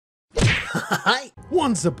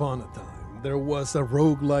Once upon a time, there was a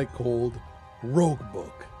roguelike called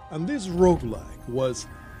ROGUEBOOK, and this roguelike was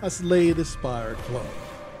a Slay the Spire clone.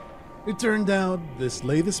 It turned out this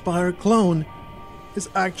Slay the Spire clone is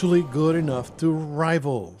actually good enough to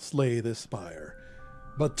rival Slay the Spire.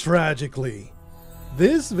 But tragically,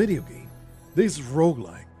 this video game, this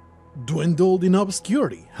roguelike, dwindled in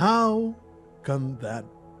obscurity. How can that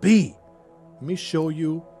be? Let me show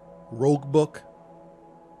you ROGUEBOOK.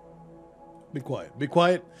 Be quiet, be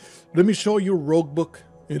quiet. Let me show you ROGUEBOOK.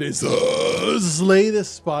 It is a Slay the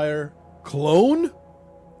Spire clone.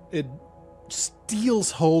 It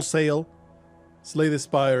steals wholesale Slay the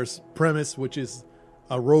Spire's premise, which is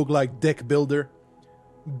a roguelike deck builder,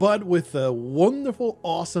 but with a wonderful,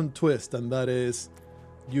 awesome twist, and that is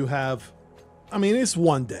you have, I mean, it's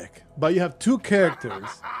one deck, but you have two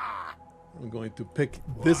characters. I'm going to pick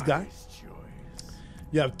this guy.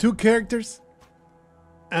 You have two characters,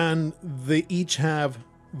 and they each have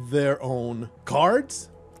their own cards.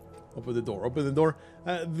 Open the door, open the door.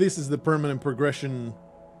 This is the permanent progression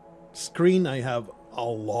screen. I have a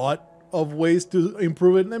lot of ways to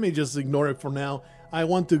improve it. Let me just ignore it for now. I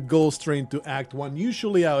want to go straight into Act 1.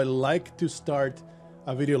 Usually I would like to start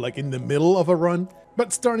a video like in the middle of a run,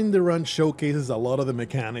 but starting the run showcases a lot of the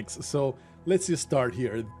mechanics. So let's just start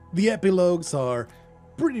here. The epilogues are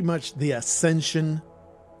pretty much the ascension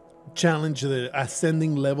challenge, the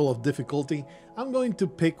ascending level of difficulty. I'm going to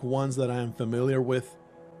pick ones that I am familiar with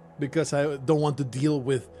because I don't want to deal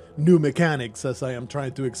with new mechanics as I am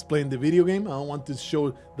trying to explain the video game. I don't want to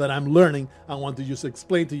show that I'm learning. I want to just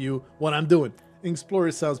explain to you what I'm doing.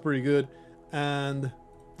 Explorer sounds pretty good, and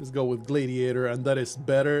let's go with Gladiator, and that is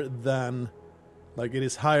better than, like, it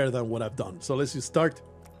is higher than what I've done. So let's just start.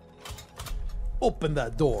 Open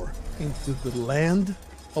that door into the land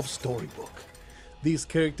of Storybook. These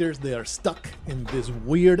characters, they are stuck in this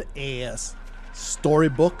weird ass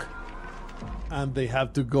storybook, and they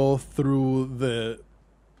have to go through the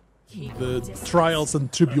trials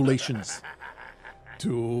and tribulations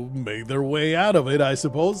to make their way out of it, I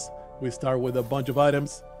suppose. We start with a bunch of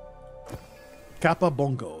items. Kappa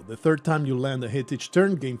Bongo. The third time you land a hit each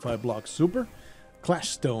turn, gain 5 blocks. Super. Clash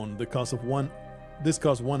Stone. The cost of one. This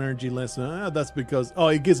costs 1 energy less. That's because, oh,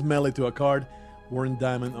 it gives melee to a card. Warren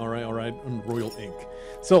Diamond. All right. And Royal Ink.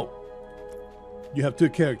 So you have two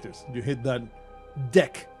characters. You hit that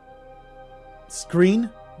deck screen.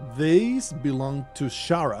 These belong to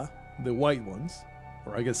Shara, the white ones,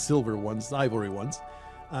 or I guess silver ones, ivory ones,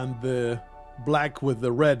 and the black with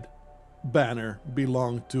the red banner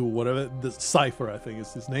belong to whatever, the Cipher, I think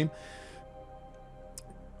is his name.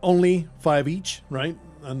 Only 5 each, right?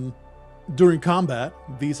 And during combat,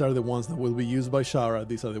 these are the ones that will be used by Shara.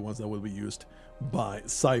 These are the ones that will be used by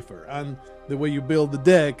Cipher. And the way you build the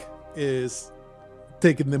deck is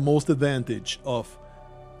taking the most advantage of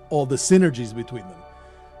all the synergies between them.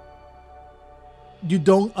 You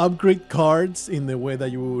don't upgrade cards in the way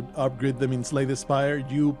that you would upgrade them in Slay the Spire.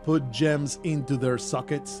 You put gems into their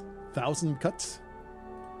sockets. 1,000 cuts.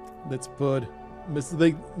 Let's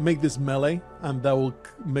make this melee, and that will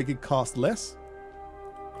make it cost less.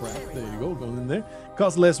 Crap, there you go, going in there.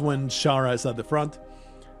 Cost less when Shara is at the front.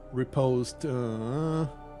 Reposed.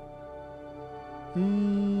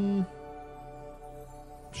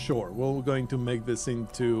 Sure, well, we're going to make this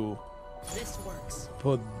into... This works.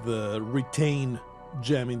 Put the retain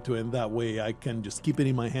gem into it, and that way I can just keep it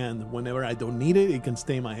in my hand. Whenever I don't need it, it can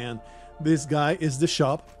stay in my hand. This guy is the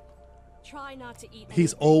shop. Try not to eat.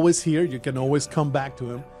 He's always here. You can always come back to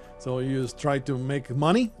him. So you just try to make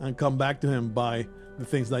money and come back to him, buy the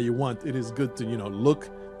things that you want. It is good to, you know,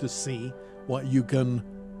 look to see what you can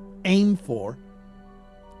aim for.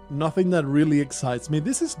 Nothing that really excites me.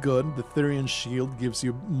 This is good. The Therian Shield gives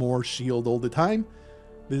you more shield all the time.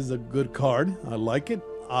 This is a good card. I like it.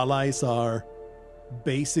 Allies are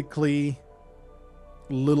basically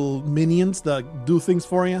little minions that do things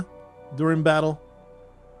for you during battle.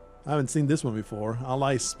 I haven't seen this one before.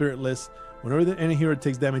 Allies Spiritless. Whenever any hero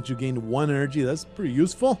takes damage, you gain 1 energy. That's pretty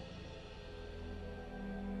useful.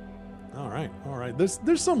 All right.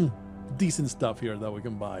 There's some decent stuff here that we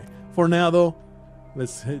can buy. For now, though,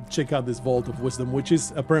 let's check out this Vault of Wisdom, which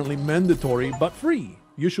is apparently mandatory but free.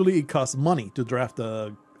 Usually it costs money to draft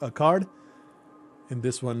a card. In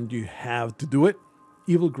this one, you have to do it.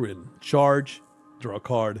 Evil Grin. Charge, draw a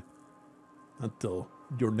card until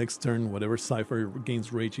your next turn. Whatever Cipher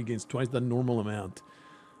gains rage, he gains twice the normal amount.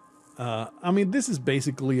 I mean, this is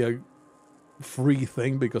basically a free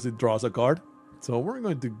thing because it draws a card. So we're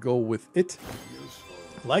going to go with it.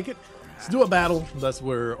 Like it. Let's do a battle. That's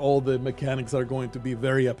where all the mechanics are going to be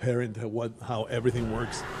very apparent how everything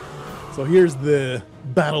works. So here's the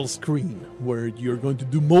battle screen where you're going to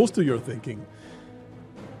do most of your thinking.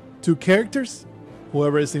 2 characters,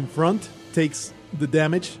 whoever is in front takes the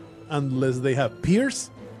damage unless they have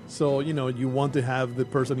Pierce. So, you know, you want to have the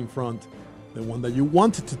person in front, the one that you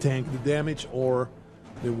want to tank the damage, or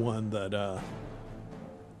the one that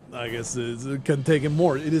I guess can take it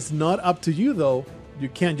more. It is not up to you though. You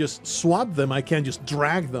can't just swap them. I can't just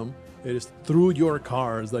drag them. It is through your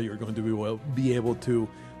cards that you're going to be able to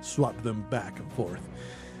swap them back and forth.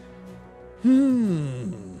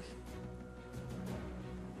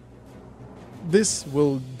 This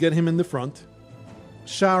will get him in the front.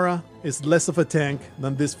 Shara is less of a tank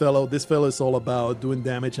than this fellow. This fellow is all about doing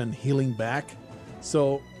damage and healing back.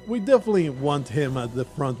 So we definitely want him at the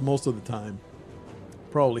front most of the time.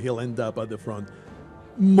 Probably he'll end up at the front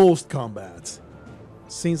most combats.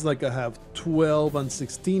 Seems like I have 12 and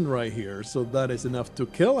 16 right here, so that is enough to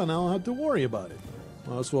kill, and I don't have to worry about it.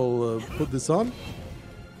 Might as well put this on.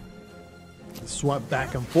 Swap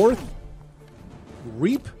back and forth.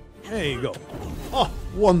 Reap. There you go. Oh,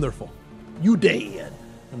 wonderful. You dead.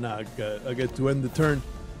 And now I get to end the turn.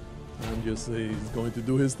 And just he's going to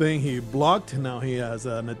do his thing. He blocked. Now he has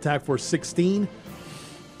an attack for 16.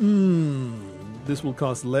 This will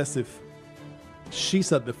cost less if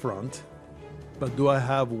she's at the front. But do I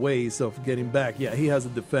have ways of getting back? Yeah, he has a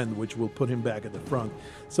defend, which will put him back at the front.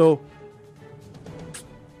 So,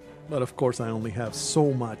 but of course I only have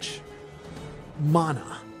so much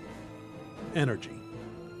mana, energy.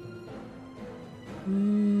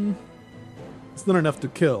 It's not enough to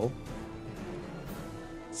kill.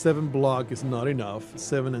 7 block is not enough.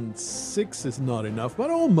 7 and 6 is not enough, but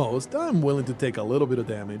almost. I'm willing to take a little bit of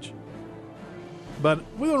damage. But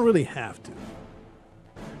we don't really have to.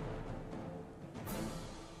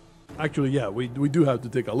 Actually, yeah, we do have to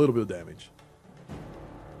take a little bit of damage.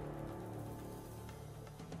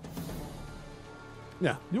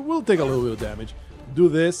 Yeah, you will take a little bit of damage. Do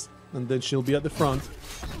this, and then she'll be at the front.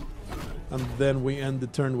 And then we end the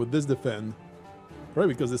turn with this defend. Right,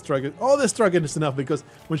 because the strike... Oh, the strike is enough, because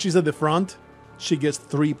when she's at the front, she gets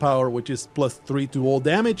 3 power, which is plus 3 to all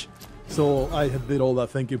damage. So I did all that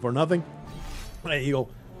thinking for nothing. There you go.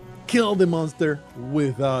 Kill the monster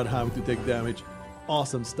without having to take damage.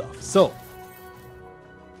 Awesome stuff. So,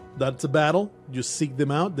 that's a battle. You seek them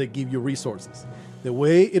out. They give you resources. The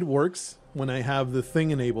way it works, when I have the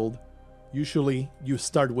thing enabled, usually you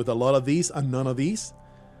start with a lot of these and none of these.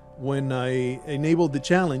 When I enable the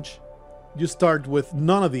challenge, you start with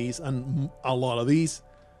none of these and a lot of these.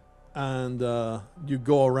 And you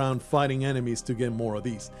go around fighting enemies to get more of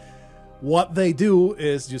these. What they do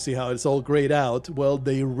is, you see how it's all grayed out? Well,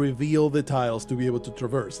 they reveal the tiles to be able to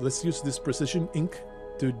traverse. Let's use this precision ink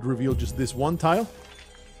to reveal just this one tile.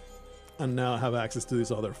 And now I have access to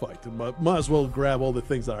this other fight. But might as well grab all the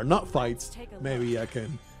things that are not fights. Maybe I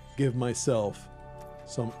can give myself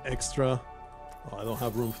some extra. Oh, I don't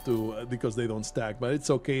have room to, because they don't stack. But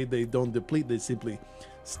it's okay, they don't deplete, they simply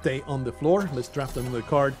stay on the floor. Let's draft another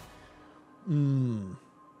card.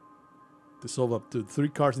 Dissolve up to 3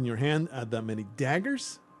 cards in your hand, add that many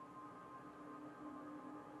daggers.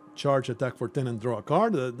 Charge, attack for 10 and draw a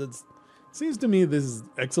card. That seems to me this is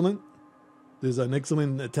excellent. This is an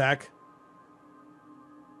excellent attack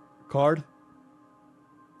card.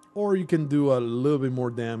 Or you can do a little bit more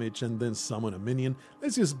damage and then summon a minion.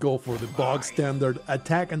 Let's just go for the bog standard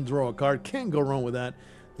attack and draw a card. Can't go wrong with that.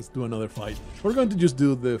 Let's do another fight. We're going to just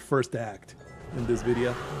do the first act in this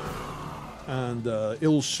video. And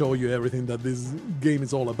it'll show you everything that this game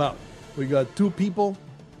is all about. We got 2 people.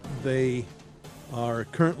 They are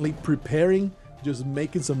currently preparing, just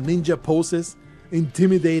making some ninja poses,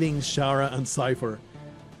 intimidating Shara and Cypher,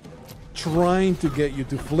 trying to get you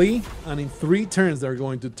to flee. And in 3 turns, they're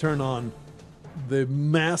going to turn on the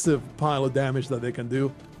massive pile of damage that they can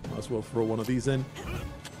do. Might as well throw one of these in.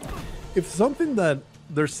 There's something that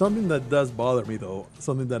does bother me though,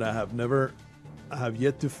 something that I have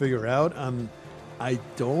yet to figure out, and I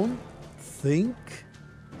don't think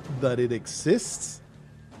that it exists.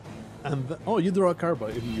 And oh, you draw a card by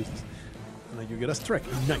if you use this, and then you get a strike.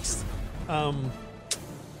 Nice.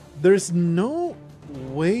 There's no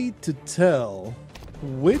way to tell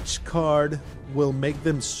which card will make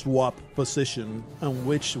them swap position and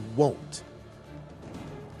which won't.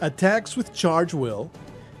 Attacks with charge will,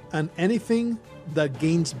 and anything that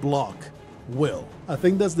gains block will. I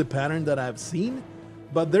think that's the pattern that I've seen,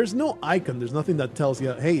 but there's no icon. There's nothing that tells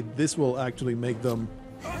you, hey, this will actually make them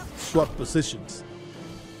swap positions.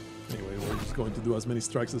 Anyway, we're just going to do as many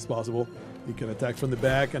strikes as possible. He can attack from the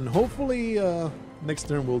back, and hopefully next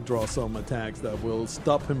turn we'll draw some attacks that will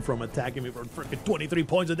stop him from attacking me for freaking 23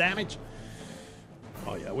 points of damage.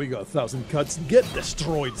 Oh yeah, we got 1,000 cuts. Get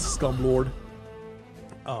destroyed, Scumlord.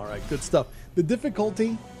 Alright, good stuff. The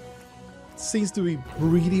difficulty seems to be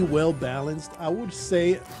pretty well balanced. I would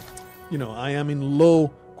say, you know, I am in low,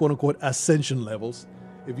 quote-unquote, ascension levels.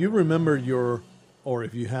 If you remember your, or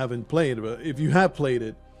if you haven't played, but if you have played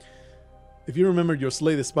it, if you remember your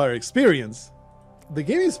Slay the Spire experience, the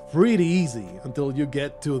game is pretty easy until you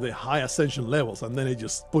get to the high ascension levels, and then it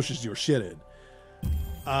just pushes your shit in.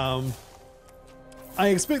 I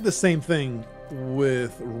expect the same thing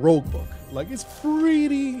with ROGUEBOOK. Like, it's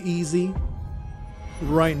pretty easy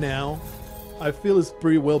right now. I feel it's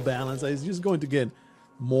pretty well balanced. It's just going to get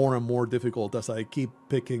more and more difficult as I keep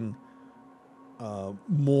picking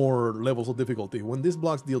more levels of difficulty. When these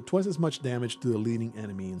blocks deal twice as much damage to the leading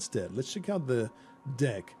enemy instead. Let's check out the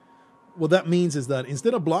deck. What that means is that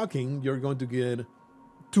instead of blocking, you're going to get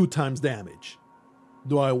 2 times damage.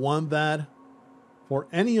 Do I want that for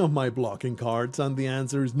any of my blocking cards? And the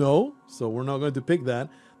answer is no, so we're not going to pick that.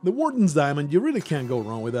 The Warden's Diamond, you really can't go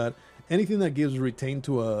wrong with that. Anything that gives retain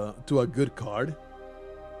to a good card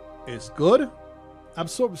is good.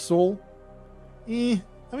 Absorb Soul, I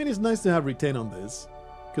mean, it's nice to have retain on this,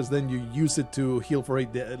 because then you use it to heal for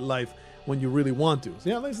 8 life when you really want to. So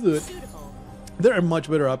yeah, let's do it. There are much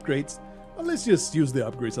better upgrades, but let's just use the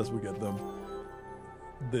upgrades as we get them.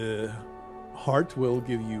 The Heart will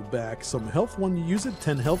give you back some health when you use it,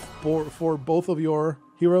 10 health for both of your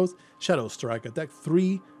heroes. Shadow Strike, attack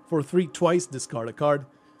 3 for 3 twice, discard a card.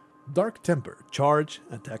 Dark Temper, charge,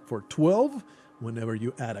 attack for 12. Whenever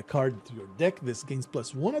you add a card to your deck, this gains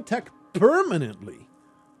 +1 attack permanently.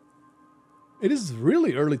 It is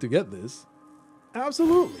really early to get this.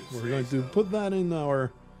 Absolutely. We're going to put that in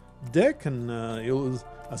our deck, and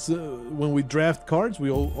when we draft cards,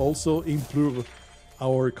 we'll also improve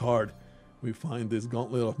our card. We find this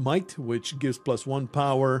Gauntlet of Might, which gives +1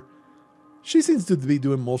 power. She seems to be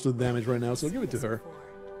doing most of the damage right now, so give it to her.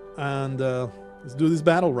 And let's do this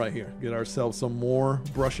battle right here. Get ourselves some more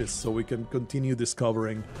brushes so we can continue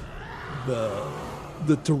discovering the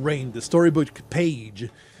terrain, the storybook page.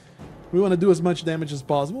 We want to do as much damage as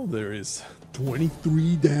possible. There is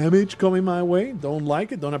 23 damage coming my way. Don't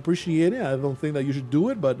like it, don't appreciate it. I don't think that you should do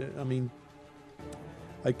it, but I mean,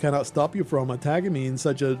 I cannot stop you from attacking me in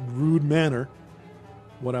such a rude manner.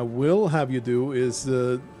 What I will have you do is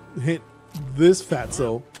hit this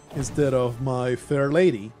fatso instead of my fair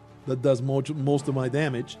lady that does most of my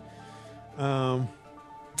damage. Do I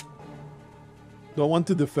want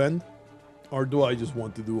to defend, or do I just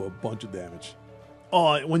want to do a bunch of damage?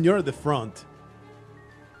 Oh, when you're at the front.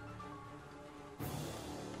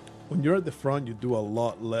 When you're at the front, you do a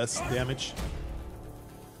lot less damage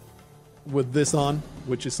with this on,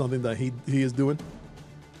 which is something that he is doing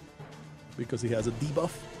because he has a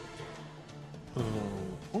debuff.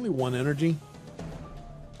 Only 1 energy.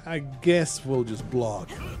 I guess we'll just block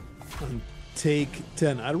and take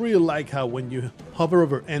 10. I really like how when you hover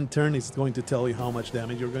over end turn, it's going to tell you how much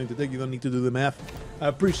damage you're going to take. You don't need to do the math. I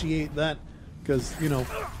appreciate that, because, you know,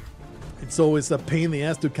 it's always a pain in the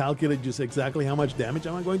ass to calculate just exactly how much damage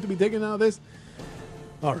am I going to be taking out of this.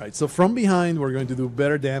 Alright, so from behind, we're going to do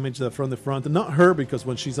better damage than from the front. Not her, because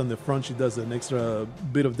when she's on the front, she does an extra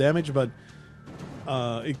bit of damage, but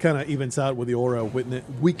it kind of evens out with the aura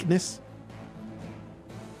weakness.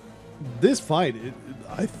 This fight,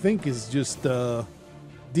 I think, is just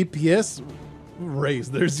DPS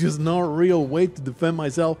raised. There's just no real way to defend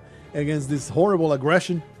myself against this horrible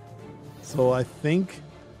aggression. So I think,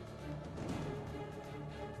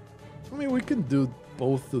 I mean, we can do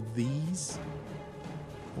both of these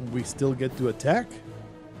and we still get to attack,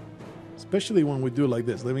 especially when we do it like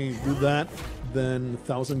this. Let me do that, then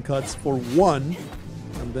 1,000 cuts for 1,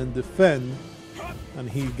 and then defend, and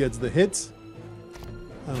he gets the hits,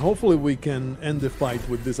 and hopefully we can end the fight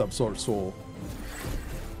with this Absorb Soul.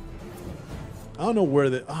 I don't know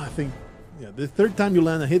where I think, yeah, the 3rd time you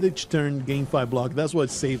land a hit each turn, gain 5 block. That's what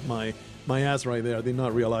saved my ass right there. I did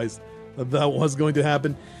not realize that was going to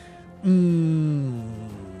happen.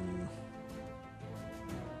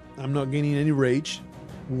 I'm not gaining any rage.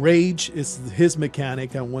 Rage is his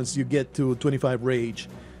mechanic, and once you get to 25 rage,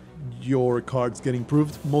 your cards get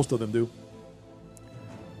improved. Most of them do.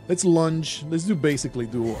 Let's lunge. Let's basically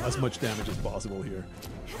do as much damage as possible here.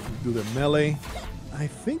 Do the melee. I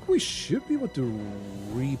think we should be able to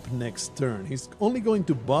reap next turn. He's only going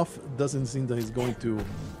to buff. Doesn't seem that he's going to...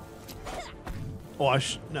 Oh,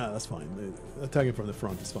 no, that's fine. Attacking from the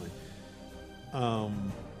front is fine.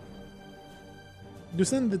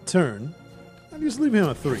 Just end the turn and just leave him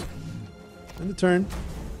at 3. End the turn,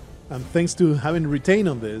 and thanks to having retain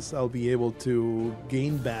on this, I'll be able to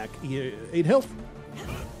gain back 8 health.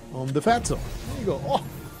 on the fatso. There you go. Oh,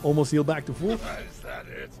 almost healed back to full. Is that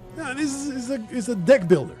it? Yeah, this is a deck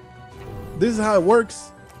builder. This is how it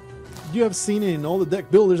works. You have seen it in all the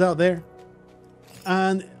deck builders out there.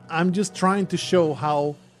 And I'm just trying to show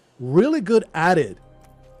how really good at it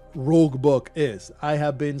ROGUEBOOK is. I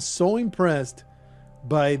have been so impressed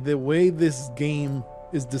by the way this game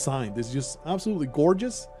is designed. It's just absolutely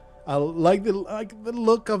gorgeous. I like the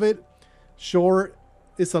look of it. Sure,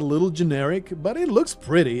 it's a little generic, but it looks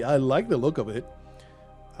pretty. I like the look of it.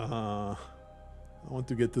 I want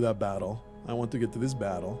to get to that battle. I want to get to this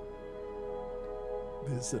battle.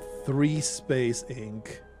 This is a 3-space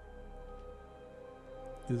ink.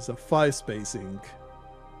 This is a 5-space ink.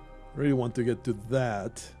 Really want to get to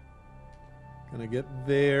that. Can I get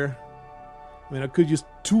there? I mean, I could use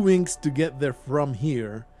 2 inks to get there from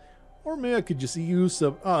here. Or maybe I could just use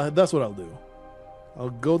a... that's what I'll do. I'll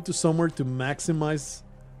go to somewhere to maximize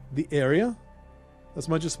the area as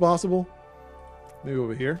much as possible. Maybe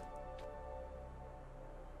over here.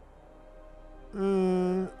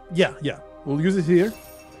 Yeah. We'll use it here.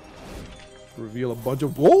 Reveal a bunch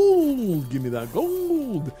of gold. Give me that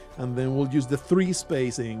gold. And then we'll use the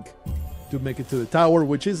 3-space ink to make it to the tower,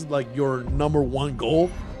 which is like your #1 goal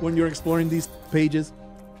when you're exploring these pages.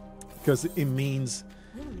 Because it means,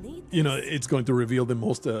 you know, it's going to reveal the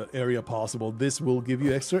most area possible. This will give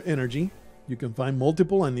you extra energy. You can find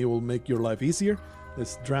multiple and it will make your life easier.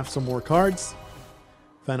 Let's draft some more cards.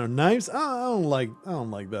 Fan of Knives. I don't like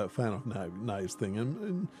that Fan of Knives thing.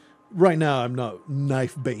 And right now I'm not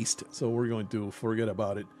knife based, so we're going to forget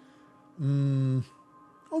about it.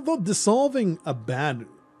 Although dissolving a bad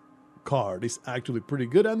card is actually pretty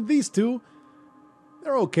good, and these two,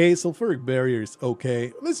 they're okay. Sulfuric Barrier is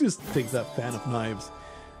okay. Let's just take that Fan of Knives.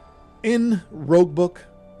 In ROGUEBOOK,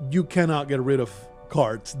 you cannot get rid of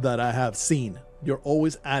cards that I have seen. You're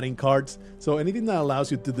always adding cards, so anything that allows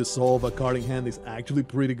you to dissolve a card in hand is actually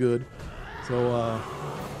pretty good. So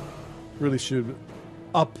really should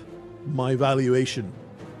up my valuation.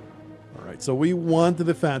 Alright, so we want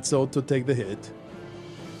the Fatso to take the hit.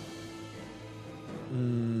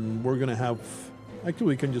 We're gonna have... Actually,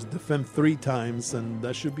 we can just defend 3 times and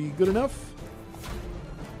that should be good enough.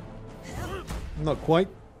 Not quite.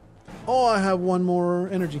 Oh, I have 1 more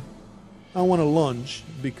energy. I want to lunge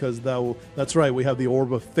because that's right, we have the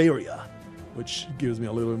Orb of Faria, which gives me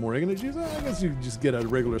a little bit more energy. So I guess you just get a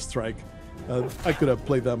regular strike. I could have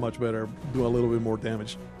played that much better, do a little bit more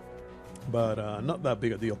damage, but not that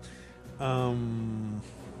big a deal.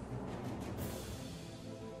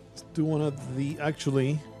 Let's do one of the...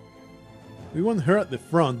 Actually, we want her at the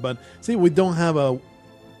front, but see, we don't have a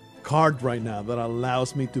card right now that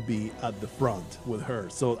allows me to be at the front with her,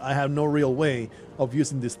 so I have no real way of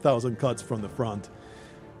using these 1,000 cuts from the front.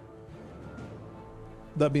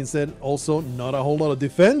 That being said, also not a whole lot of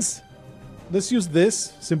defense. Let's use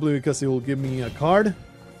this simply because it will give me a card.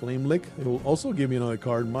 Flame Lick. It will also give me another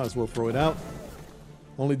card. Might as well throw it out.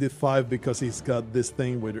 Only did 5 because he's got this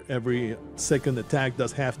thing where every second attack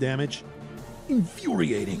does half damage.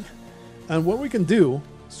 Infuriating. And what we can do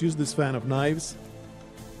is use this Fan of Knives.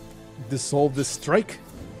 Dissolve this strike.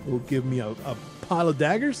 It will give me a pile of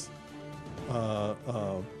daggers.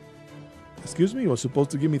 Excuse me, it was supposed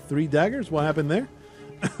to give me 3 daggers. What happened there?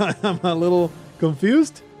 I'm a little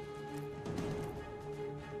confused.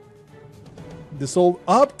 Dissolve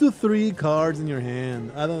up to 3 cards in your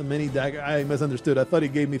hand. I don't have many daggers. I misunderstood. I thought he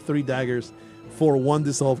gave me 3 daggers for 1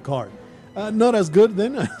 dissolved card. Not as good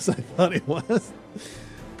then as I thought it was.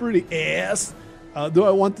 Pretty ass. Do I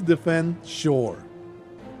want to defend? Sure.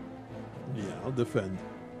 Yeah, I'll defend.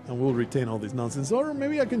 And we'll retain all this nonsense. Or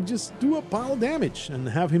maybe I can just do a pile of damage and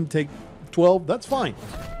have him take 12. That's fine.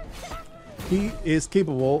 He is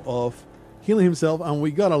capable of healing himself, and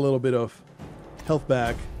we got a little bit of health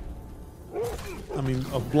back. I mean,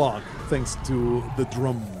 of block, thanks to the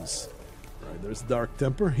drums. Right, there's Dark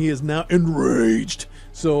Temper. He is now enraged.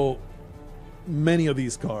 So many of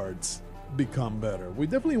these cards become better. We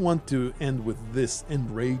definitely want to end with this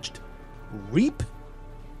enraged Reap.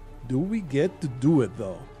 Do we get to do it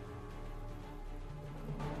though?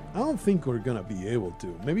 I don't think we're gonna be able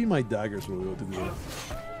to. Maybe my daggers will be able to do it.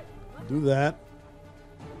 Do that.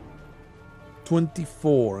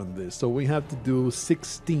 24 on this, so we have to do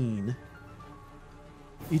 16.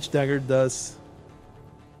 Each dagger does...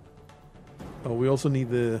 Oh, we also need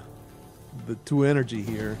the 2 energy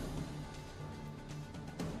here.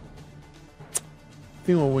 I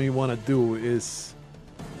think what we want to do is...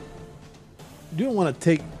 You don't want to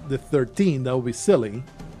take the 13, that would be silly.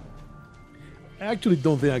 I actually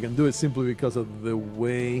don't think I can do it simply because of the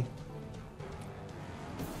way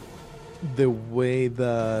the way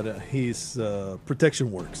that his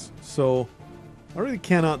protection works. So I really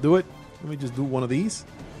cannot do it. Let me just do one of these.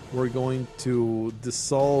 We're going to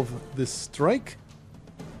dissolve this strike.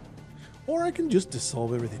 Or I can just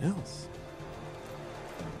dissolve everything else.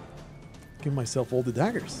 Give myself all the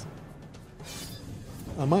daggers.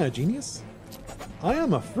 Am I a genius? I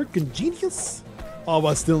am a freaking genius? Oh,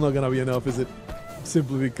 but still not gonna be enough, is it?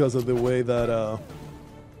 Simply because of the way that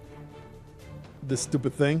this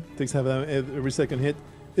stupid thing takes half every second hit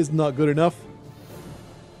is not good enough.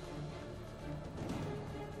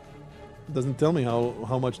 Doesn't tell me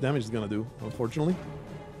how much damage it's gonna do, unfortunately.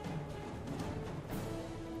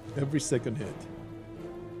 Every second hit.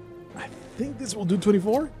 I think this will do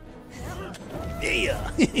 24.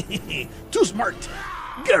 Yeah! Too smart!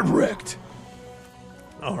 Get wrecked!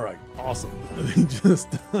 Alright, awesome. Just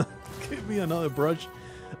give me another brush.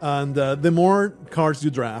 And the more cards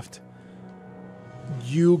you draft,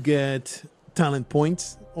 you get talent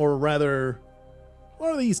points, or rather,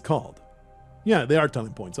 what are these called? Yeah, they are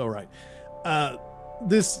talent points, alright.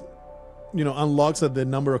 This, unlocks the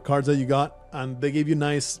number of cards that you got, and they give you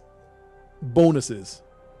nice bonuses.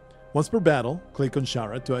 Once per battle, click on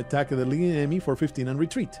Shara to attack the leading enemy for 15 and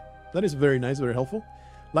retreat. That is very nice, very helpful.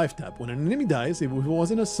 Life tap. When an enemy dies, if it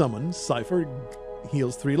wasn't a summon, Cypher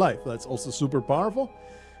heals 3 life. That's also super powerful.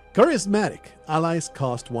 Charismatic. Allies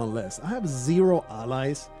cost 1 less. I have 0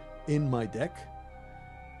 allies in my deck.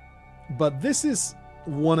 But this is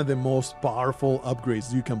one of the most powerful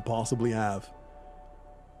upgrades you can possibly have.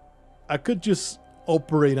 I could just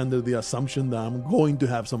operate under the assumption that I'm going to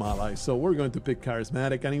have some allies. So we're going to pick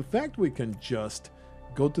Charismatic. And in fact, we can just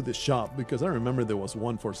go to the shop, because I remember there was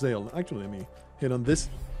one for sale. Actually, let me hit on this.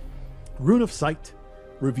 Rune of Sight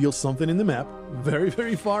reveals something in the map. Very,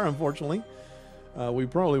 very far, unfortunately. We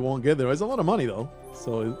probably won't get there. It's a lot of money, though.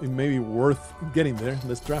 So it may be worth getting there.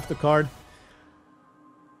 Let's draft a card.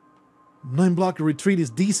 9-block retreat is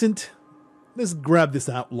decent. Let's grab this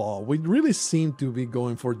outlaw. We really seem to be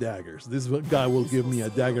going for daggers. This guy will give me a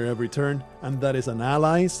dagger every turn, and that is an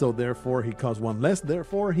ally, so therefore he costs 1 less.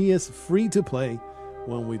 Therefore, he is free to play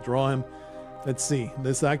when we draw him. Let's see.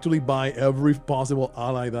 Let's actually buy every possible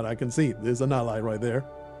ally that I can see. There's an ally right there.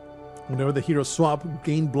 Whenever the hero swap,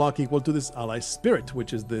 gain block equal to this ally's spirit,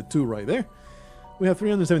 which is the 2 right there. We have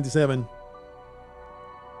 377.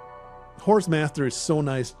 Horsemaster is so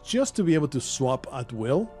nice just to be able to swap at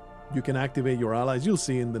will. You can activate your allies. You'll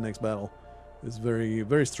see in the next battle. It's very,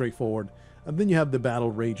 very straightforward. And then you have the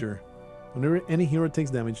Battle Rager. Whenever any hero takes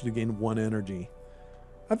damage, you gain 1 energy.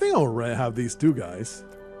 I think I'll already have these 2 guys.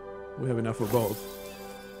 We have enough for both.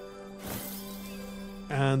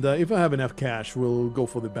 And if I have enough cash, we'll go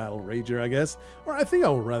for the Battle Rager, I guess. Or I think I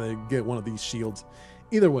would rather get one of these shields.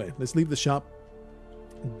 Either way, let's leave the shop.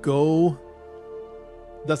 Go.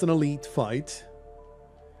 That's an elite fight.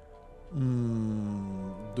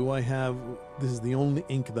 Do I have... This is the only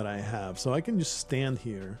ink that I have. So I can just stand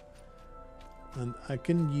here. And I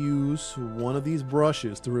can use one of these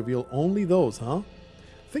brushes to reveal only those, huh?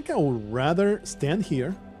 I think I would rather stand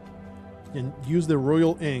here and use the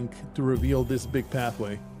royal ink to reveal this big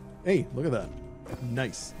pathway. Hey, look at that.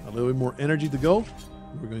 Nice. A little bit more energy to go.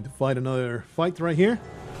 We're going to fight another fight right here.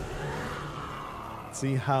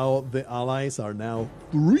 See how the allies are now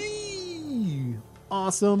 3.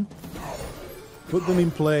 Awesome. Put them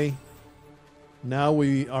in play. Now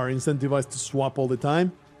we are incentivized to swap all the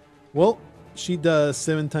time. Well, she does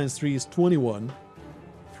 7 times 3 is 21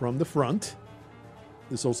 from the front.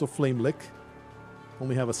 There's also Flame Lick.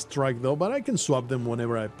 Only have a strike though, but I can swap them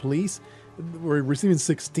whenever I please. We're receiving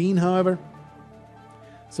 16, however.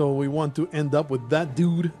 So we want to end up with that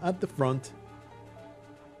dude at the front.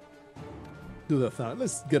 Do that thought.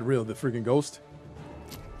 Let's get rid of the freaking ghost.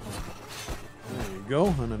 There you go.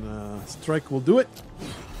 And then strike will do it.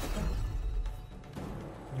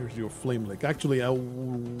 Here's your Flame Lick. Actually, I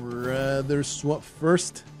would rather swap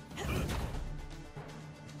first.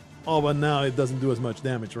 Oh, but now it doesn't do as much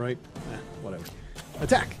damage, right? Whatever.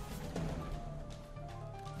 Attack!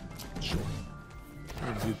 Sure.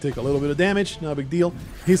 You take a little bit of damage, not a big deal.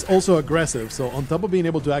 He's also aggressive, so on top of being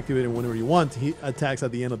able to activate him whenever you want, he attacks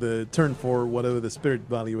at the end of the turn for whatever the spirit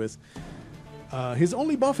value is. He's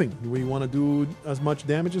only buffing. We want to do as much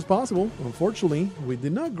damage as possible. Unfortunately, we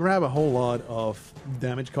did not grab a whole lot of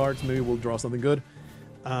damage cards. Maybe we'll draw something good.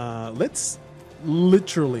 Let's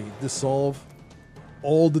literally dissolve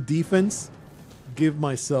all the defense. Give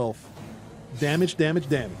myself damage, damage,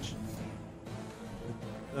 damage.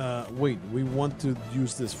 Wait, we want to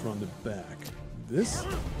use this from the back. This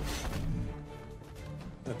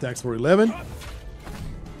attacks for 11.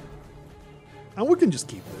 And we can just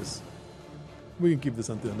keep this. We can keep this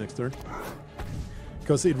until the next turn.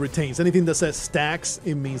 Because it retains. Anything that says stacks,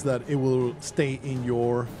 it means that it will stay in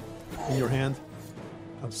your hand.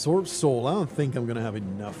 Absorb soul. I don't think I'm gonna have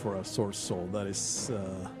enough for absorb soul. That is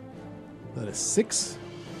 6.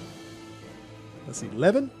 That's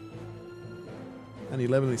 11. And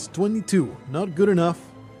 11 is 22. Not good enough.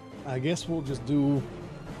 I guess we'll just do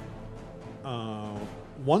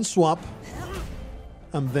one swap,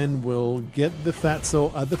 and then we'll get the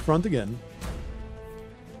fatso at the front again.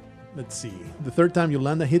 Let's see. The third time you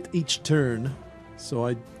land a hit each turn, so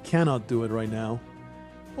I cannot do it right now.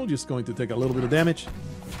 We're just going to take a little bit of damage.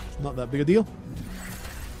 It's not that big a deal.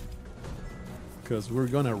 Because we're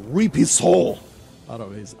gonna reap his soul out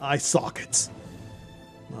of his eye sockets.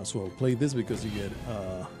 Might as well play this because you get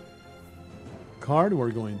a card.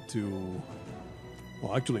 We're going to...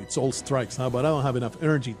 Well, actually, it's all strikes, huh? But I don't have enough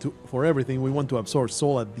energy for everything. We want to absorb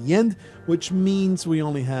soul at the end, which means we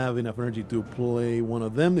only have enough energy to play one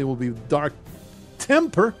of them. It will be Dark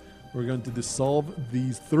Temper. We're going to dissolve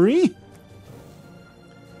these 3.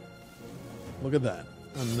 Look at that.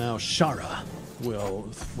 And now Shara will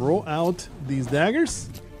throw out these daggers.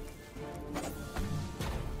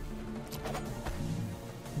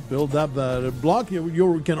 Build up that block.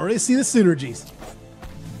 You can already see the synergies.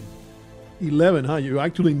 11, huh? You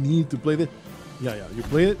actually need to play this. Yeah, you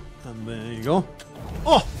play it, and there you go.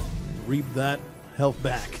 Oh! Reap that health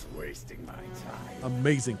back. Wasting my time.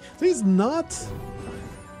 Amazing. So it's not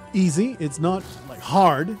easy. It's not like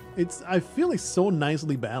hard. I feel it's so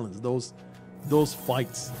nicely balanced. Those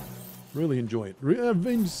fights. Really enjoy it. I've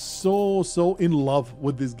been so in love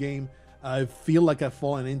with this game. I feel like I've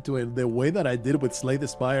fallen into it the way that I did with Slay the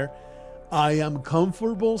Spire. I am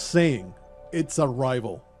comfortable saying it's a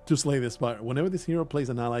rival to Slay the Spire. Whenever this hero plays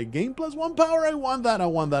an ally game +1 power, I want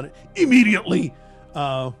that immediately.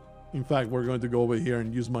 In fact, we're going to go over here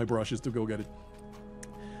and use my brushes to go get it.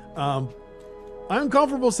 I'm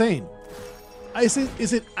comfortable saying, is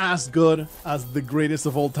it as good as the greatest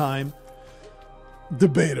of all time?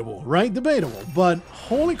 Debatable, right? Debatable. But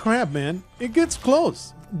holy crap, man, it gets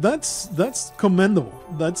close. That's commendable.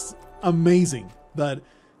 That's amazing that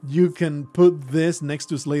you can put this next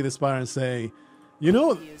to Slay the Spire and say, you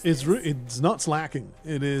know, it's not slacking.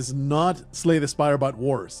 It is not Slay the Spire but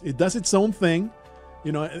worse. It does its own thing.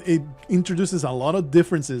 You know, it introduces a lot of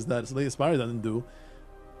differences that Slay the Spire doesn't do.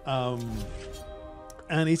 And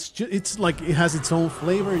it's like it has its own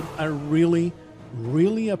flavor. I really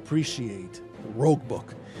appreciate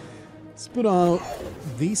ROGUEBOOK. Let's put out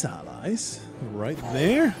these allies right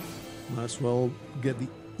there. Might as well get the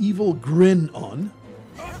evil grin on.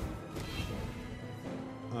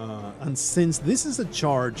 And since this is a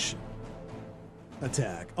charge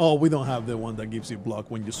attack, oh, we don't have the one that gives you block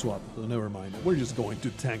when you swap, so never mind. We're just going to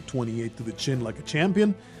tank 28 to the chin like a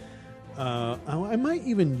champion. I might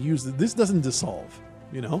even use this doesn't dissolve,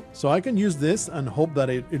 you know, so I can use this and hope that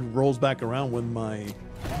it rolls back around when my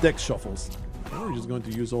deck shuffles. We're just going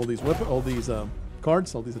to use all these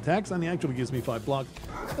cards, all these attacks, and he actually gives me 5 block.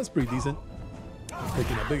 That's pretty decent.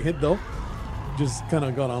 Taking a big hit though. Just kind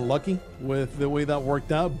of got unlucky with the way that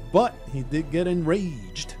worked out, but he did get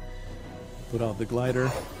enraged. Put out the glider.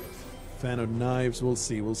 Fan of knives. We'll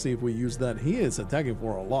see if we use that. He is attacking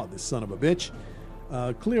for a lot, this son of a bitch.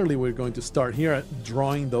 Clearly we're going to start here at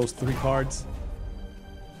drawing those 3 cards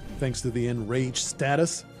thanks to the enraged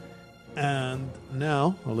status. And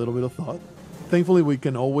now a little bit of thought. Thankfully we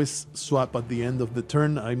can always swap at the end of the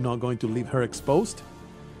turn. I'm not going to leave her exposed.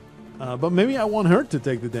 But maybe I want her to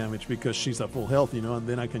take the damage because she's at full health, you know, and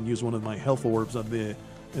then I can use one of my health orbs in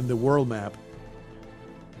the world map.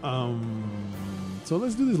 So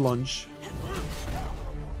let's do this lunge.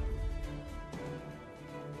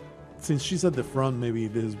 Since she's at the front, maybe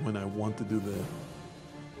this is when I want to do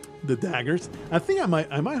the daggers. I think I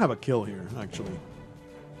might have a kill here, actually.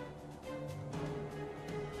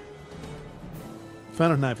 Fan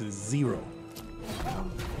of knife is 0.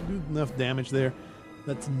 Do enough damage there.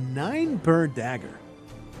 That's 9 per dagger.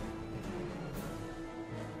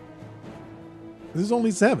 This is only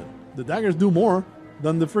 7. The daggers do more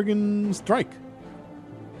than the friggin' strike.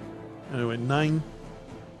 Anyway, 9.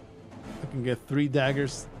 I can get 3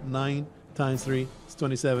 daggers. 9 times 3 is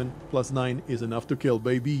 27. Plus 9 is enough to kill,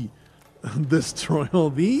 baby. Destroy all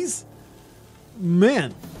these?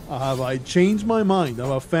 Man, have I changed my mind. I'm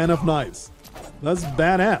a fan of knives. That's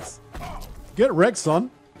badass. Get wrecked, son.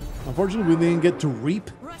 Unfortunately, we didn't get to reap,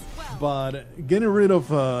 but getting rid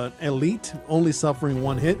of Elite, only suffering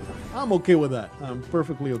 1 hit, I'm okay with that. I'm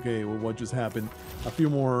perfectly okay with what just happened. A few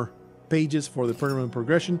more pages for the permanent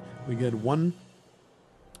progression. We get 1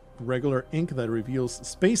 regular ink that reveals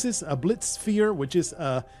spaces, a blitz sphere, which is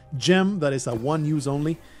a gem that is a one use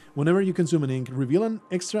only. Whenever you consume an ink, reveal an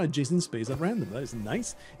extra adjacent space at random. That is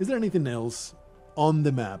nice. Is there anything else on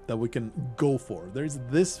the map that we can go for? There's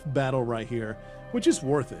this battle right here, which is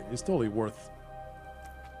worth it. It's totally worth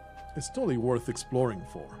exploring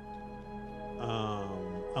for.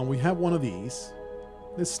 And we have one of these.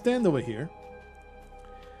 Let's stand over here.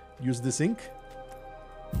 Use this ink.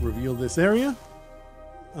 Reveal this area.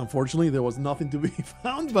 Unfortunately, there was nothing to be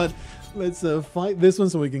found, but let's fight this one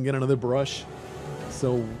so we can get another brush,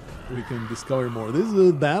 so we can discover more.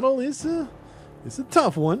 This battle is a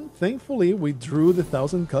tough one. Thankfully, we drew the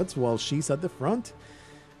 1,000 cuts while she's at the front.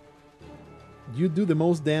 You do the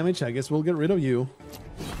most damage. I guess we'll get rid of you.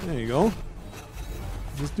 There you go.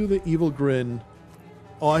 Just do the evil grin.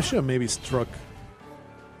 Oh, I should have maybe struck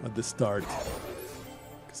at the start,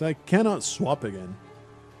 because I cannot swap again.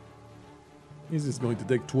 He's just going to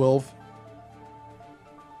take 12.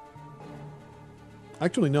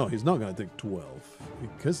 Actually, no, he's not going to take 12.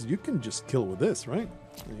 Because you can just kill with this, right?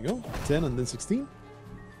 There you go. 10 and then 16.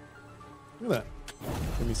 Look at that.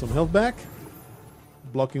 Give me some health back.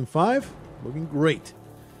 Blocking 5. Looking great.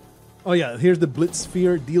 Oh yeah, here's the blitz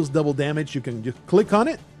sphere. Deals double damage. You can just click on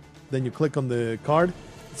it. Then you click on the card.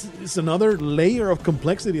 It's another layer of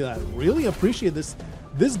complexity that I really appreciate.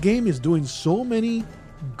 This game is doing so many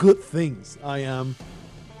good things. I am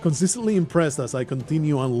consistently impressed as I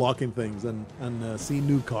continue unlocking things and see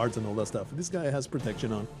new cards and all that stuff. This guy has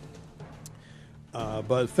protection on.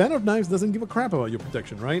 But Fan of Knives doesn't give a crap about your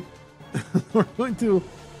protection, right? We're going to...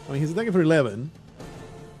 I mean, he's attacking for 11.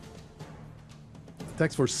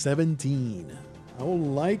 Attacks for 17. I would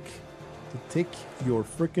like to take your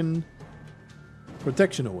frickin'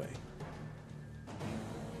 protection away.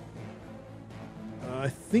 I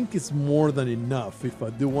think it's more than enough if I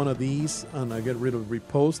do one of these and I get rid of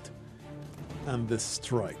Riposte and the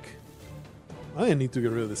Strike. I need to get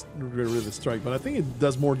rid of the Strike, but I think it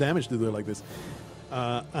does more damage to do it like this.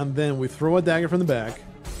 And then we throw a dagger from the back,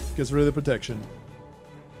 gets rid of the protection.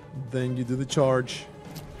 Then you do the charge.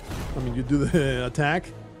 I mean, you do the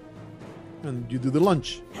attack, and you do the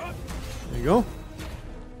lunge. There you go.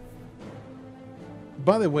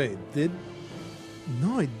 By the way,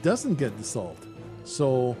 no, it doesn't get dissolved.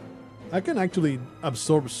 So I can actually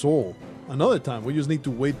absorb soul another time. We just need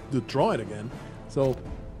to wait to draw it again. So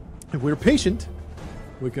if we're patient,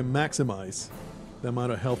 we can maximize the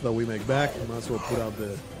amount of health that we make back. We might as well put out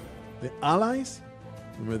the allies.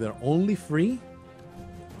 Remember, they're only free.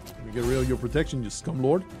 We get rid of your protection, you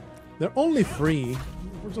scumlord. They're only free.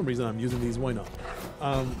 For some reason I'm using these. Why not?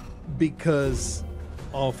 Because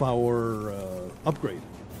of our upgrade.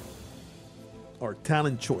 Our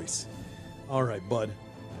talent choice. Alright, bud.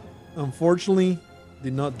 Unfortunately,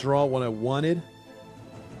 did not draw what I wanted.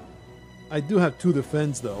 I do have 2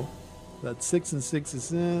 defense, though. That 6 and 6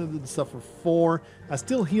 is... suffer 4. I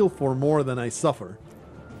still heal for more than I suffer.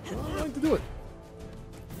 I'm going to do it.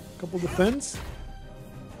 Couple defense.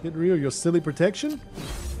 Get rid of your silly protection.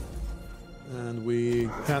 And we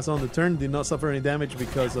pass on the turn. Did not suffer any damage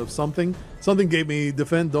because of something. Something gave me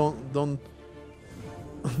defend. Don't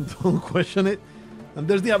question it. And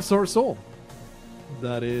there's the Absorb Soul.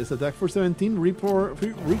 That is attack for 17, reap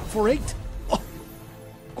for 8. Oh,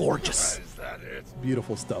 gorgeous. Is that it?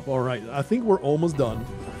 Beautiful stuff. All right, I think we're almost done.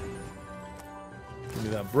 Give me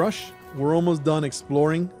that brush. We're almost done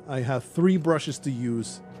exploring. I have 3 brushes to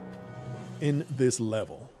use in this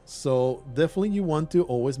level. So definitely you want to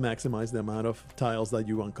always maximize the amount of tiles that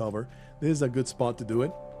you uncover. This is a good spot to do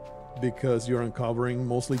it because you're uncovering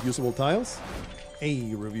mostly usable tiles.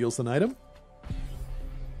 A reveals an item.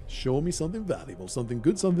 Show me something valuable, something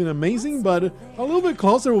good, something amazing, but a little bit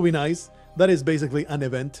closer will be nice. That is basically an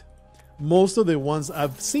event. Most of the ones,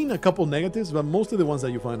 I've seen a couple negatives, but most of the ones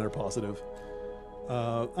that you find are positive.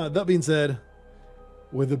 That being said,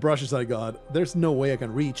 with the brushes I got, there's no way I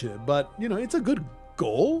can reach it, but you know, it's a good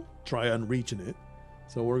goal. Try on reaching it.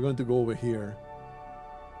 So we're going to go over here.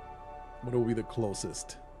 What will be the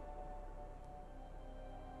closest?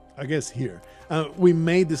 I guess here. We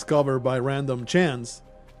may discover by random chance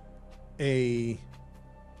an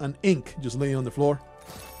ink just laying on the floor.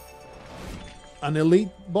 An elite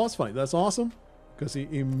boss fight. That's awesome because he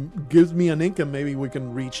gives me an ink and maybe we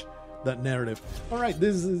can reach that narrative. All right,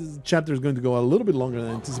 this chapter is going to go a little bit longer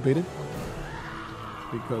than anticipated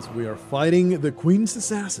because we are fighting the Queen's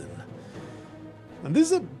Assassin. And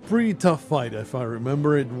this is a pretty tough fight if I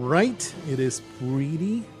remember it right. It is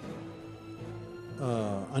pretty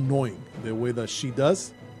annoying the way that she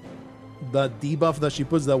does. That debuff that she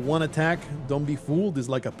puts, that one attack, don't be fooled, is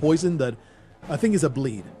like a poison that I think is a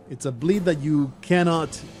bleed. It's a bleed that you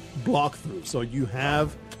cannot block through. So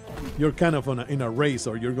you're kind of in a race,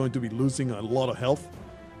 or you're going to be losing a lot of health.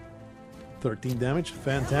 13 damage,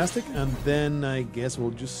 fantastic. And then I guess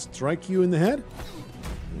we'll just strike you in the head.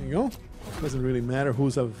 There you go. Doesn't really matter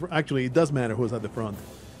who's at the front. Actually, it does matter who's at the front,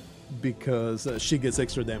 because she gets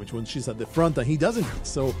extra damage when she's at the front and he doesn't.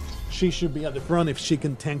 So she should be at the front if she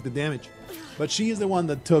can tank the damage. But she is the one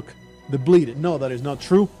that took the bleed. No, that is not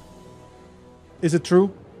true. Is it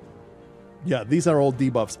true? Yeah, these are all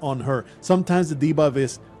debuffs on her. Sometimes the debuff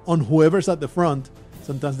is on whoever's at the front.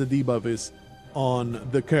 Sometimes the debuff is on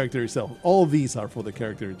the character itself. All these are for the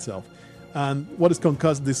character itself. And what is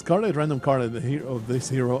concussed? Discard a random card of this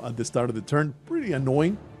hero at the start of the turn. Pretty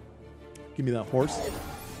annoying. Give me that horse.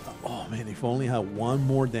 Oh man, if only had one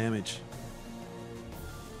more damage.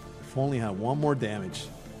 If only had one more damage.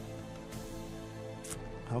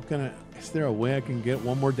 How can I... Is there a way I can get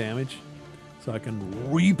one more damage? So I can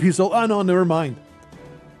reap his soul. Oh no, never mind.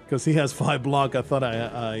 Because he has 5 block. I thought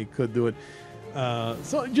I could do it.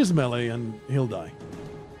 So just melee and he'll die.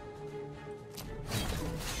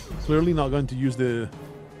 Clearly not going to use the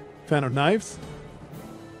Fan of Knives.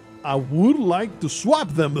 I would like to swap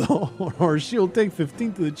them though, or she'll take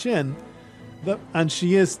 15 to the chin. And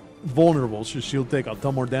she is vulnerable, so she'll take a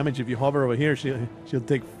ton more damage. If you hover over here, she'll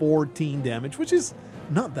take 14 damage, which is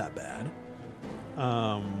not that bad.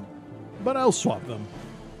 But I'll swap them.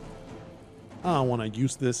 I don't want to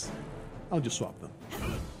use this. I'll just swap them.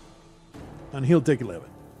 And he'll take 11.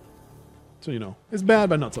 So, you know, it's bad,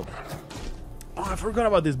 but not so bad. Oh, I forgot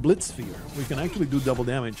about this Blitz Sphere. We can actually do double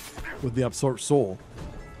damage with the Absorbed Soul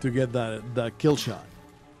to get that kill shot.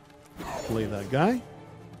 Play that guy.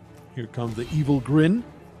 Here comes the Evil Grin.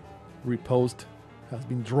 Riposte has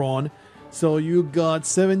been drawn. So you got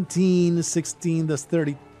 17, 16, that's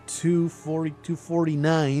 32, 42,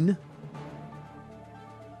 49.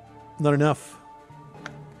 Not enough.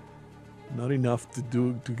 Not enough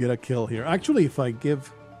to get a kill here. Actually, if I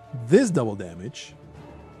give this double damage,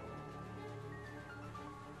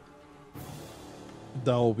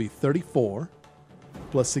 that will be 34.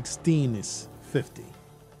 Plus 16 is 50.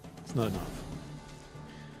 It's not enough.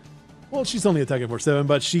 Well, she's only attacking for 7,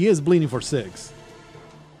 but she is bleeding for 6.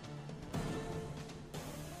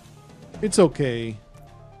 It's okay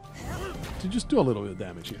to just do a little bit of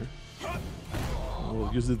damage here.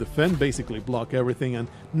 We'll use the defend, basically block everything, and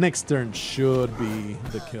next turn should be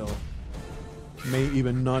the kill. May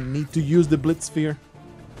even not need to use the Blitz Sphere.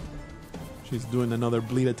 She's doing another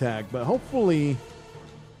bleed attack, but hopefully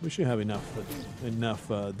we should have enough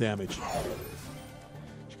damage.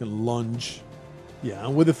 She can lunge. Yeah,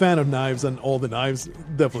 and with the Fan of Knives and all the knives,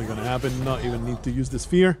 definitely going to happen. Not even need to use the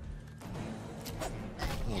sphere.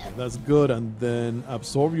 Okay, that's good. And then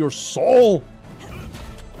absorb your soul.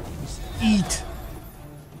 Just eat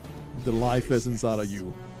the life essence out of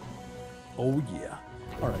you. Oh yeah.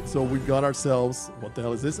 Alright, so we got ourselves, what the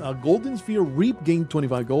hell is this? A golden sphere. Reap, gain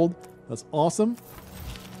 25 gold. That's awesome.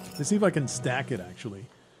 Let's see if I can stack it actually.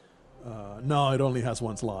 No, it only has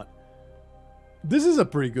 1 slot. This is a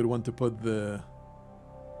pretty good one to put the...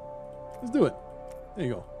 Let's do it. There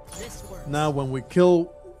you go. This works. Now when we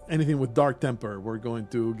kill anything with Dark Temper, we're going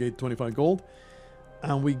to get 25 gold.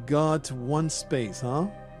 And we got 1 space, huh?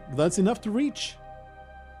 That's enough to reach.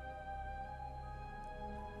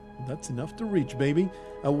 That's enough to reach, baby.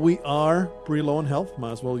 We are pretty low on health.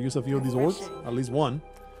 Might as well use a few of these orbs. At least 1.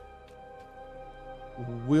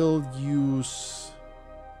 We'll use...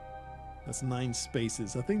 That's 9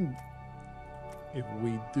 spaces. I think if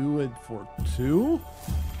we do it for 2...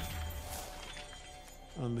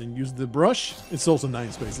 and then use the brush, it's also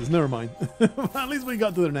 9 spaces. Never mind. At least we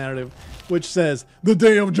got to the narrative, which says, "The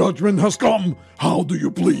day of judgment has come. How do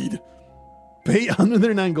you plead?" Pay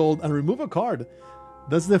 109 gold and remove a card.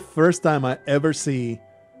 That's the first time I ever see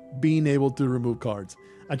being able to remove cards.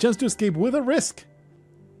 A chance to escape with a risk.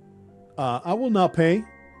 I will not pay.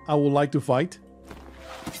 I would like to fight.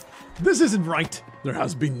 This isn't right. There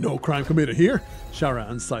has been no crime committed here. Shara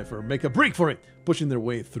and Cypher make a break for it, pushing their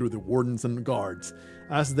way through the wardens and guards.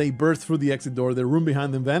 As they burst through the exit door, the room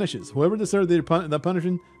behind them vanishes. Whoever deserved that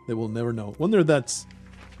punishment, they will never know. Wonder that's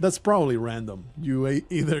probably random.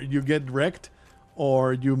 Either you get wrecked,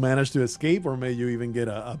 or you manage to escape, or maybe you even get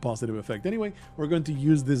a positive effect. Anyway, we're going to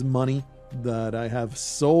use this money that I have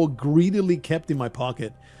so greedily kept in my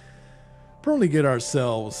pocket. Probably get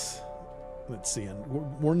ourselves... Let's see, and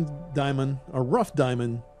Worn Diamond, a Rough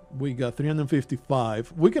Diamond, we got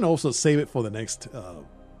 355. We can also save it for the next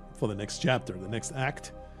chapter, the next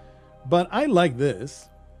act. But I like this.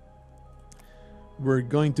 We're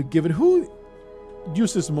going to give it... Who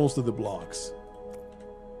uses most of the blocks?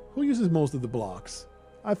 Who uses most of the blocks?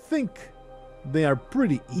 I think They are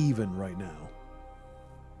pretty even right now.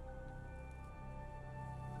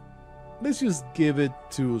 Let's just give it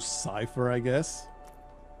to Cypher, I guess.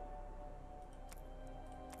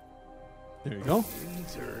 There you go.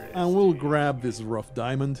 And we'll grab this rough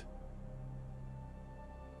diamond.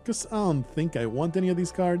 Because I don't think I want any of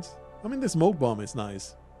these cards. I mean, the smoke bomb is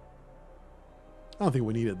nice. I don't think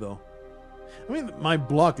we need it, though. I mean, my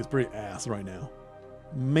block is pretty ass right now.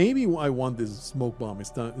 Maybe I want this smoke bomb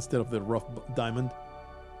instead of the rough diamond.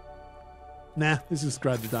 Nah, let's just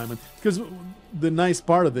grab the diamond. Because the nice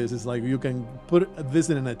part of this is like you can put this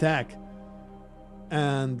in an attack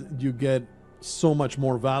and you get so much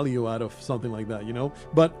more value out of something like that, you know?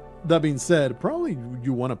 But that being said, probably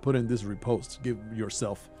you want to put in this riposte. Give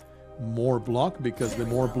yourself more block, because the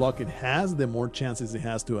more block it has, the more chances it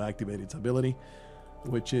has to activate its ability,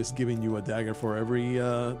 which is giving you a dagger for every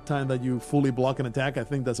time that you fully block an attack. I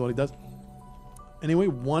think that's what it does. Anyway,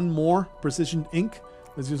 one more precision ink.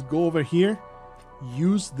 Let's just go over here,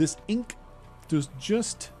 use this ink to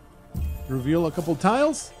just reveal a couple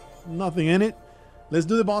tiles. Nothing in it. Let's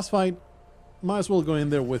do the boss fight. Might as well go in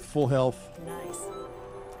there with full health. Nice.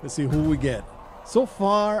 Let's see who we get. So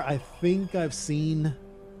far, I think I've seen,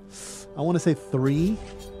 I want to say 3,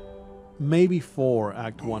 maybe 4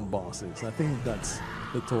 Act 1 bosses. I think that's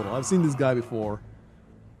the total. I've seen this guy before.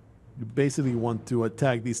 You basically want to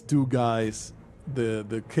attack these 2 guys,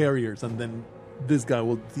 the carriers, and then this guy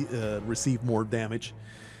will receive more damage.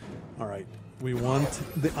 Alright, we want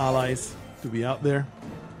the allies to be out there.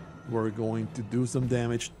 We're going to do some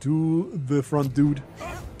damage to the front dude.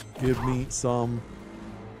 Give me some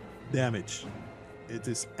damage. It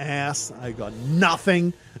is ass. I got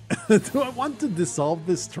nothing. Do I want to dissolve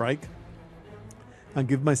this strike and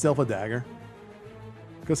give myself a dagger?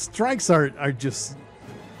 Because strikes are just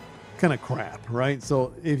kind of crap, right?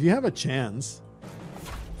 So if you have a chance,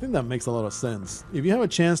 I think that makes a lot of sense. If you have a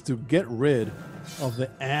chance to get rid of the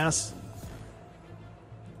ass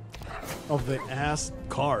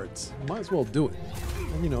cards, might as well do it.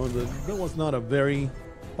 And you know, that was not a very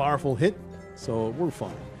powerful hit, so we're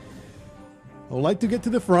fine. I would like to get to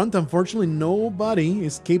the front. Unfortunately, nobody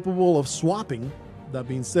is capable of swapping. That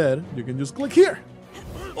being said, you can just click here.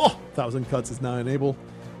 Oh, 1,000 cuts is now enabled.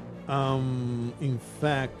 In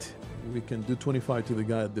fact, we can do 25 to the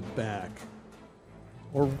guy at the back.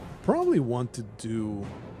 Or probably want to do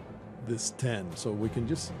this 10. So we can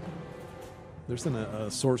just... There's a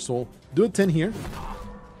sword soul. Do a 10 here.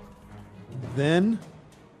 Then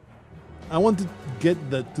I want to get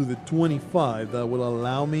that to the 25. That will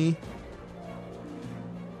allow me...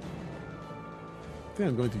 I think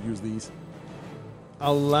I'm going to use these.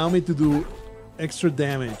 Allow me to do extra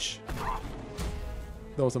damage.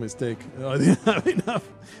 That was a mistake. I didn't have enough.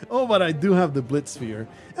 Oh, but I do have the Blitz Sphere.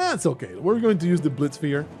 That's okay. We're going to use the Blitz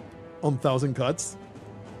Sphere on 1,000 cuts.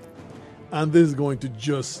 And this is going to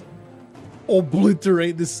just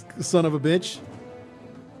obliterate this son of a bitch.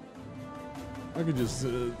 I could just...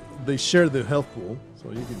 they share the health pool. So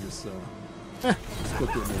you can just... just put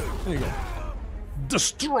it there. There you go.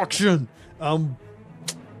 Destruction!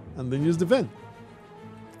 And then use defend.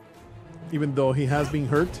 Even though he has been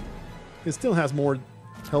hurt, he still has more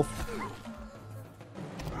health.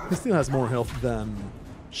 He still has more health than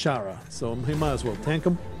Shara, so he might as well tank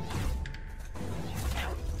him.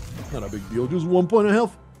 Not a big deal, just 1 point of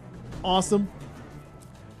health. Awesome.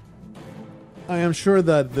 I am sure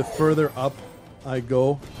that the further up I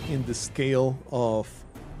go in the scale of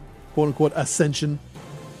quote-unquote ascension,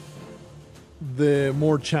 the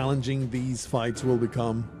more challenging these fights will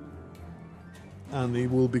become. And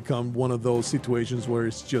it will become one of those situations where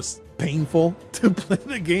it's just painful to play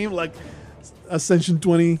the game, like Ascension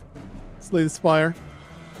 20, Slay the Spire.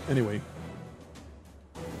 Anyway.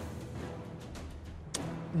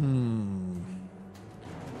 Do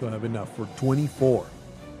I have enough for 24?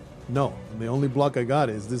 No. And the only block I got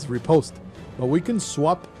is this riposte. But we can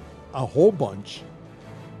swap a whole bunch.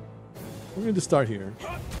 We're going to start here.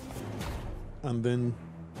 And then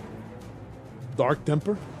Dark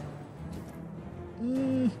Temper.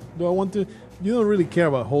 Do I want to... You don't really care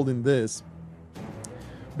about holding this,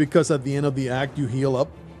 because at the end of the act you heal up.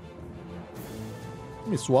 Let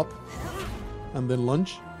me swap. And then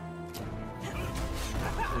lunge. There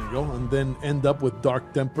you go. And then end up with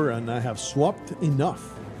Dark Temper, and I have swapped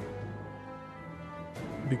enough.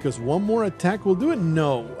 Because one more attack will do it?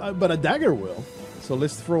 No. But a dagger will. So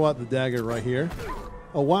let's throw out the dagger right here.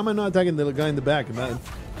 Oh, why am I not attacking the guy in the back?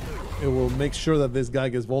 It will make sure that this guy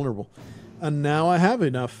gets vulnerable. And now I have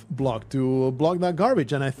enough block to block that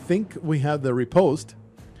garbage. And I think we have the riposte.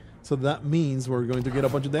 So that means we're going to get a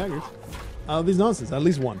bunch of daggers out of this nonsense. At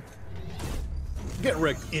least one. Get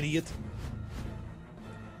wrecked, idiot.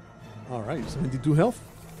 Alright, 72 health.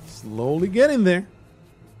 Slowly getting there.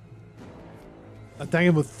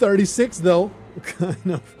 Attacking with 36 though. kind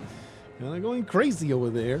of going crazy over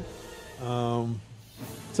there.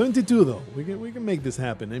 72 though. We can make this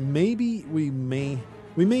happen. And maybe we may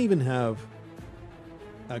even have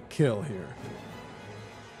a kill here.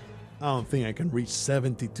 I don't think I can reach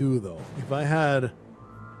 72 though. If I had,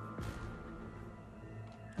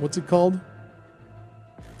 what's it called?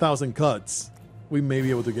 1,000 cuts. We may be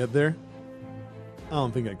able to get there. I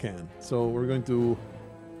don't think I can. So we're going to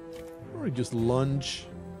probably just lunge.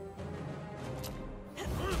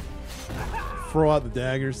 Throw out the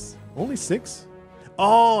daggers. Only 6?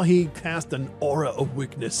 Oh, he cast an aura of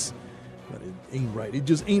weakness. But it ain't right. It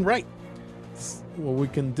just ain't right. What we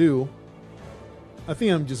can do, I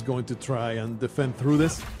think I'm just going to try and defend through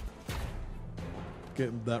this.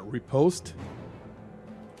 Get that riposte.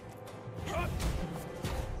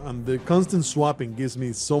 And the constant swapping gives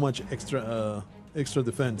me so much extra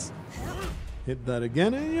defense. Hit that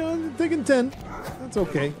again, and you know, taking 10. That's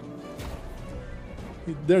okay.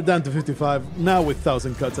 They're down to 55. Now with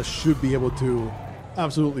 1,000 cuts, I should be able to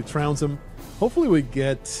absolutely trounce them. Hopefully we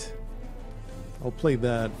get... I'll play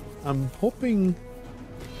that. I'm hoping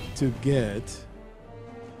to get...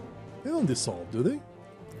 They don't dissolve, do they?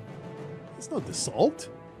 It's not dissolved.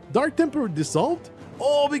 Dark Temper dissolved?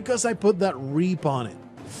 Oh, because I put that reap on it.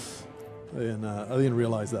 And I didn't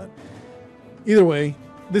realize that. Either way,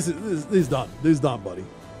 this is done. This is done, buddy.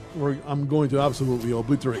 I'm going to absolutely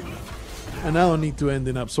obliterate you. And I don't need to end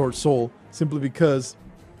in Absorbed Soul simply because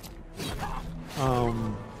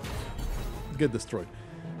get destroyed.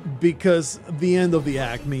 Because the end of the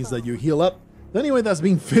act means that you heal up. Anyway, that's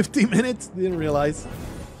been 50 minutes. Didn't realize.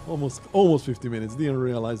 Almost 50 minutes. Didn't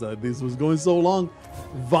realize that this was going so long.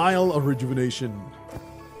 Vial of Rejuvenation.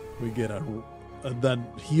 We get a that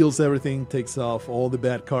heals everything, takes off all the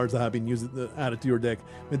bad cards that have been added to your deck.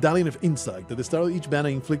 Medallion of Insight. At the start of each battle,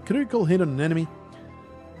 inflict critical hit on an enemy.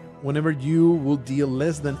 Whenever you will deal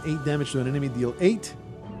less than 8 damage to an enemy, deal 8.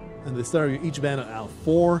 And at the start of each battle, add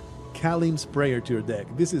 4 Kalim Sprayer to your deck.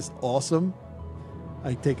 This is awesome.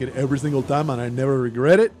 I take it every single time and I never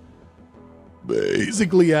regret it.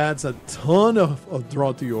 Basically adds a ton of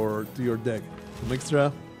draw to your deck. Some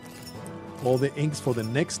extra. All the inks for the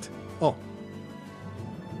next. Oh.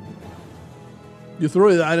 You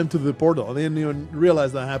throw the item to the portal. I didn't even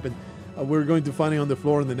realize that happened. We're going to find it on the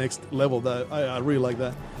floor in the next level. That I really like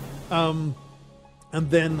that. And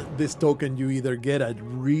then this token, you either get a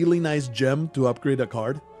really nice gem to upgrade a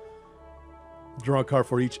card. Draw a card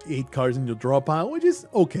for each 8 cards in your draw pile, which is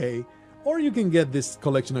okay. Or you can get this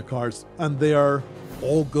collection of cards, and they are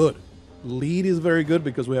all good. Lead is very good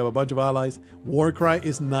because we have a bunch of allies. Warcry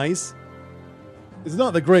is nice. It's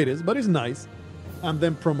not the greatest, but it's nice. And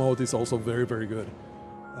then Promote is also very, very good.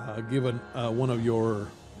 Given one of your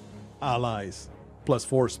allies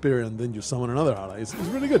 +4 spirit, and then you summon another ally. It's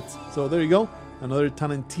really good. So there you go. Another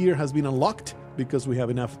talent tier has been unlocked because we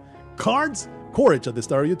have enough cards. Courage. At the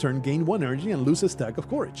start of your turn, gain 1 energy and lose a stack of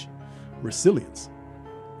courage. Resilience.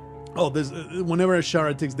 Oh, whenever a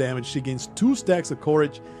Shara takes damage, she gains 2 stacks of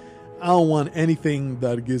courage. I don't want anything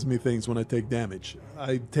that gives me things when I take damage.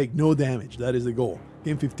 I take no damage. That is the goal.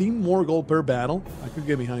 Gain 15 more gold per battle. I could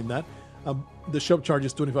get behind that. The shop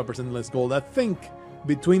charges 25% less gold. I think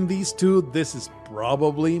between these two, this is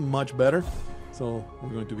probably much better. So we're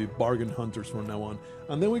going to be bargain hunters from now on.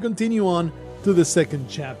 And then we continue on to the second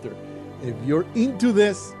chapter. If you're into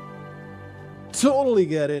this, totally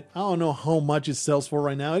get it. I don't know how much it sells for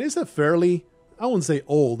right now. It is a fairly, I wouldn't say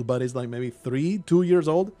old, but it's like maybe 2 years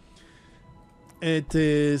old. It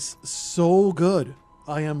is so good.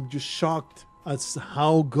 I am just shocked at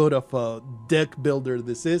how good of a deck builder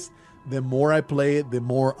this is. The more I play it, the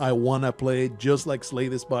more I want to play it, just like Slay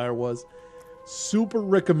the Spire was. Super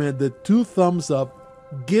recommended. 2 thumbs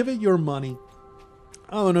up. Give it your money.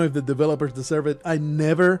 I don't know if the developers deserve it. I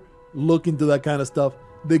never look into that kind of stuff.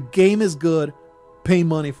 The game is good. Pay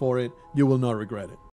money for it. You will not regret it.